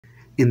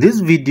In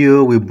this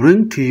video, we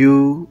bring to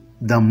you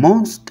the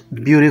most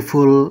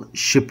beautiful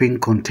shipping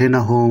container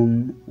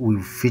home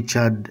we've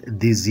featured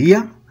this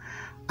year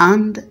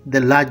and the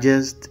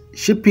largest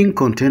shipping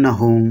container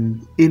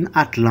home in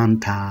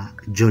Atlanta,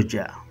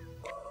 Georgia.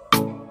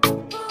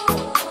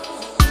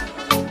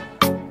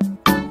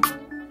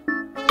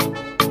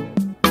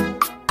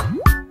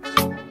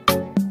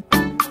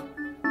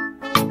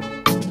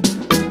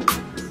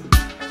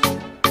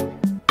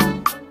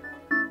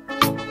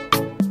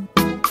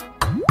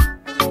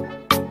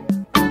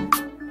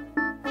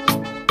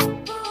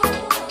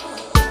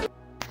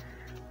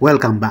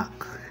 Welcome back.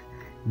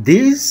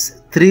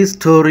 This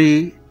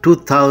 3-story,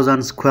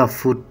 2,000 square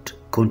foot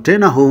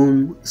container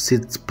home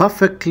sits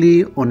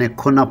perfectly on a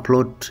corner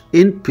plot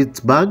in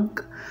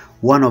Pittsburgh,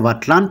 one of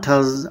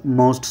Atlanta's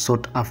most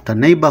sought after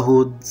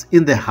neighborhoods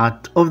in the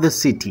heart of the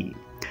city.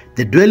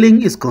 The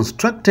dwelling is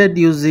constructed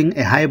using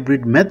a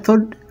hybrid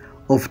method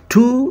of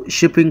 2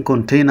 shipping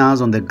containers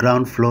on the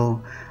ground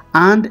floor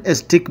and a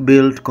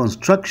stick-built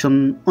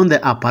construction on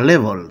the upper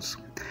levels.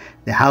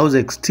 The house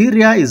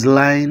exterior is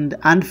lined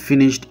and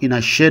finished in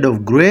a shade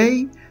of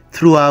gray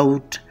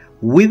throughout,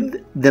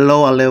 with the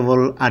lower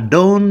level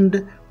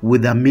adorned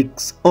with a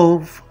mix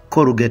of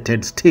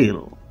corrugated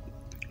steel.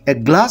 A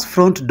glass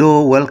front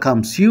door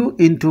welcomes you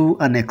into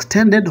an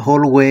extended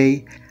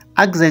hallway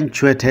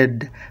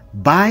accentuated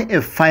by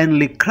a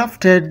finely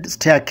crafted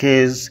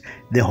staircase.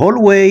 The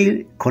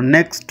hallway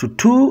connects to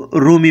 2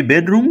 roomy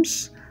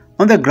bedrooms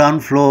on the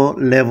ground floor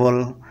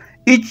level,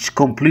 each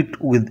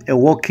complete with a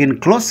walk-in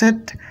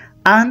closet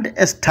and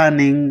a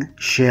stunning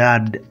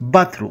shared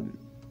bathroom.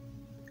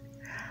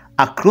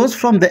 Across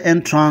from the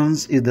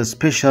entrance is the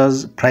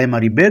spacious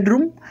primary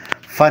bedroom,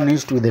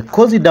 furnished with a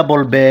cozy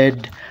double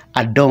bed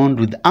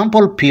adorned with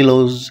ample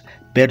pillows,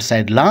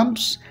 bedside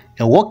lamps,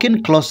 a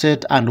walk-in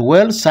closet, and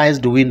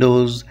well-sized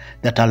windows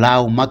that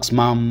allow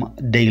maximum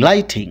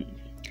daylighting.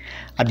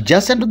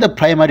 Adjacent to the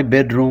primary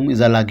bedroom is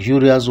a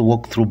luxurious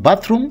walk-through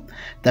bathroom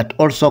that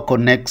also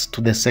connects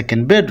to the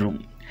second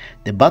bedroom.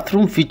 The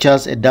bathroom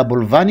features a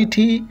double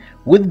vanity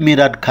with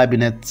mirrored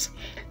cabinets.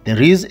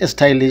 There is a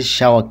stylish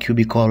shower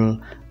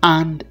cubicle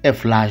and a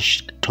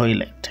flush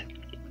toilet.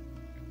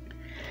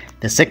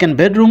 The second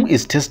bedroom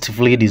is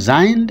tastefully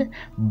designed,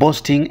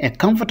 boasting a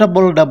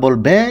comfortable double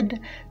bed,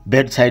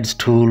 bedside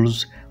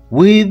stools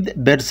with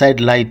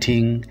bedside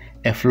lighting,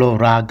 a floor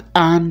rug,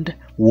 and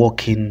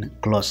walk-in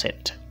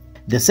closet.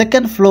 The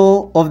second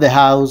floor of the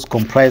house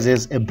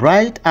comprises a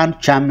bright and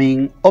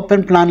charming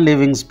open-plan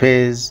living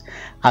space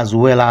as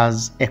well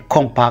as a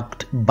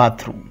compact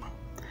bathroom.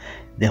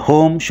 The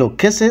home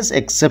showcases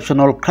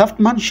exceptional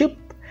craftsmanship,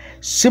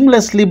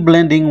 seamlessly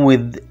blending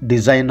with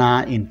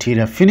designer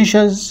interior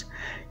finishes,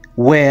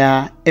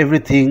 where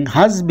everything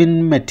has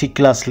been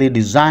meticulously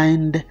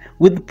designed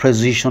with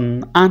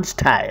precision and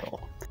style.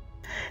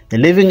 The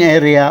living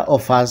area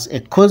offers a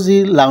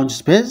cozy lounge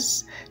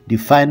space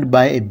defined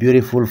by a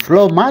beautiful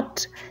floor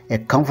mat, a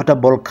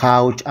comfortable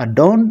couch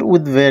adorned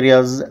with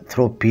various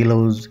throw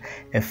pillows,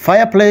 a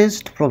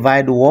fireplace to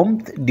provide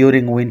warmth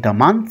during winter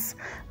months,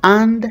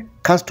 and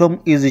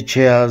custom easy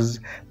chairs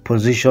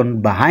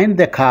positioned behind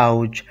the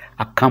couch,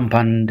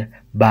 accompanied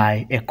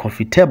by a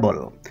coffee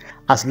table.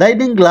 A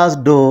sliding glass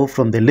door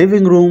from the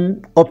living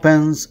room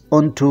opens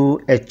onto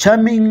a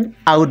charming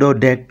outdoor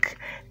deck,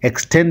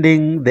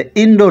 extending the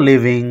indoor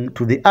living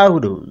to the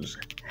outdoors.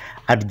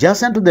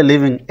 Adjacent to the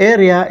living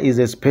area is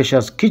a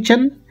spacious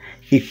kitchen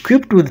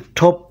equipped with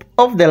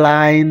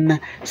top-of-the-line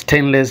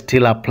stainless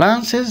steel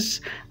appliances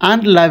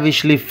and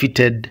lavishly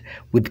fitted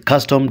with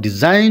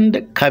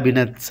custom-designed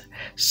cabinets,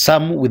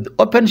 some with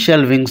open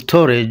shelving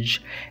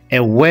storage,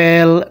 a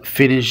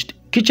well-finished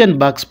kitchen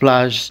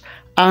backsplash,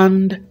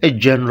 and a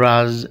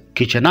generous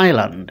kitchen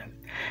island.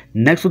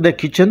 Next to the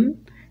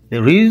kitchen,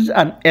 there is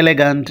an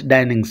elegant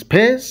dining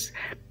space,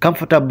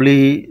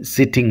 comfortably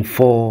sitting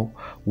 4,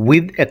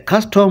 with a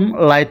custom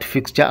light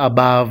fixture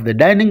above the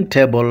dining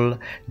table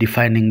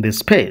defining the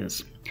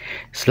space.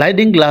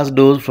 Sliding glass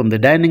doors from the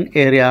dining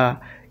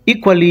area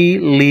equally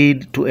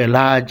lead to a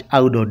large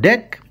outdoor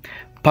deck,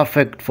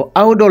 perfect for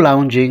outdoor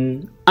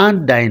lounging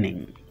and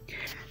dining.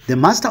 The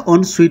master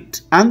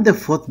ensuite and the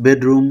 4th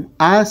bedroom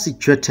are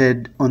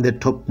situated on the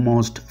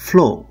topmost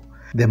floor.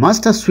 The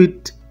master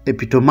suite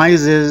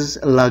epitomizes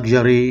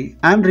luxury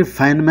and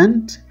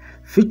refinement,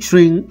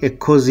 featuring a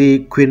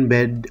cozy queen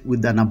bed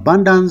with an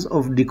abundance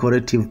of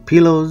decorative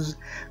pillows,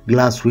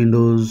 glass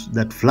windows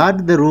that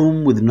flood the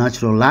room with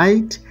natural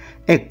light,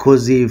 a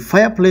cozy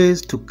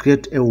fireplace to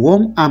create a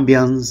warm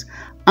ambience,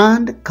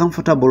 and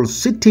comfortable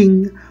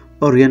seating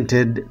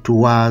oriented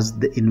towards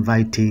the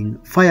inviting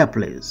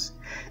fireplace.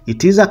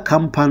 It is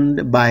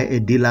accompanied by a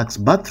deluxe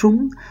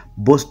bathroom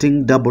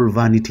boasting double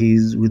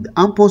vanities with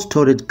ample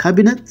storage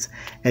cabinets,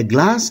 a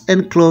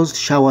glass-enclosed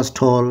shower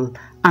stall,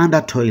 and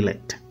a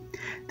toilet.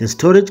 The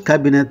storage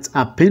cabinets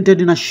are painted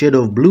in a shade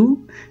of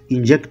blue,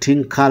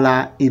 injecting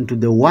color into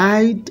the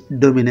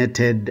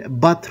white-dominated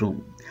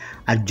bathroom.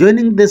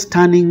 Adjoining the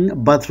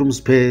stunning bathroom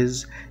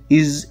space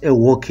is a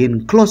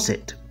walk-in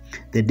closet.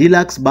 The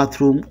deluxe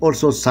bathroom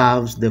also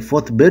serves the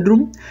fourth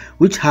bedroom,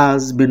 which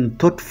has been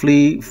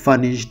thoughtfully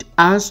furnished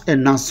as a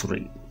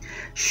nursery,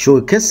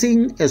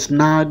 showcasing a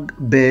snug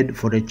bed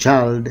for a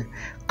child,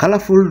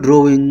 colorful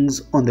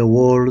drawings on the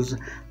walls,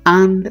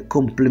 and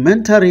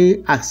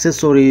complementary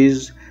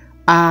accessories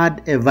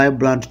add a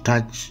vibrant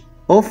touch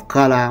of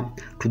color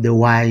to the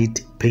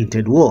white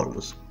painted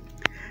walls.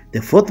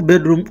 The fourth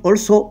bedroom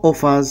also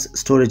offers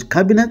storage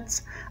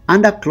cabinets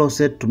and a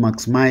closet to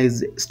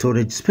maximize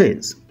storage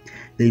space.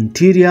 The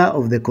interior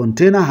of the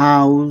container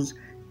house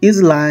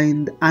is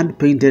lined and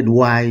painted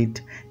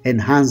white,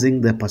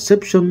 enhancing the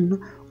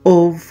perception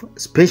of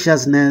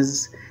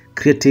spaciousness,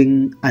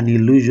 creating an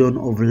illusion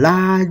of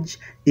large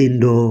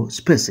indoor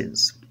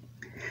spaces.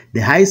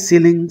 The high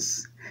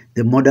ceilings,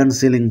 the modern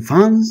ceiling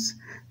fans,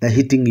 the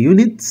heating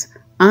units,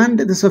 and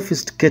the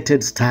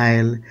sophisticated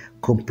style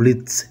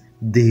completes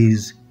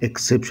this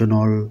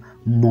exceptional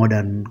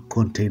modern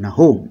container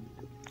home.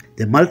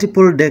 The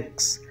multiple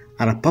decks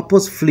are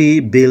purposefully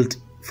built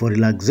for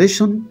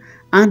relaxation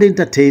and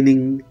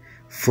entertaining,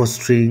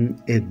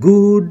 fostering a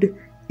good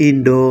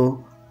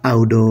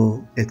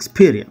indoor-outdoor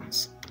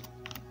experience.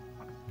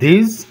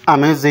 This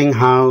amazing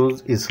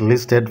house is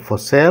listed for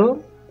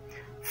sale.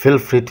 Feel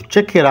free to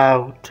check it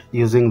out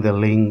using the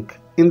link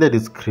in the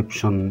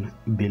description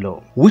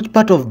below. Which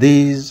part of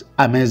this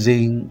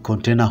amazing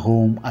container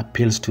home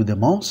appeals to the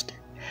most?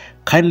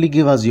 Kindly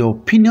give us your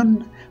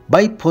opinion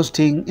by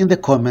posting in the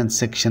comment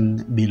section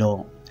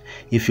below.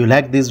 If you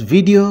like this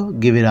video,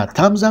 give it a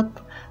thumbs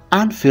up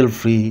and feel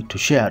free to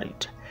share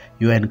it.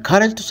 You are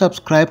encouraged to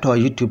subscribe to our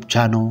YouTube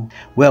channel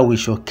where we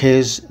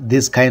showcase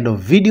this kind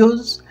of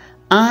videos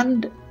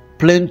and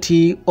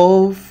plenty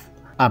of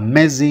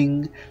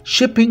amazing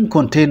shipping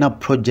container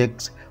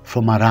projects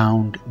from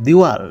around the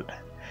world.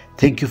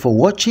 Thank you for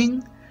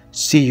watching.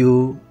 See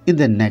you in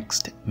the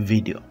next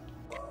video.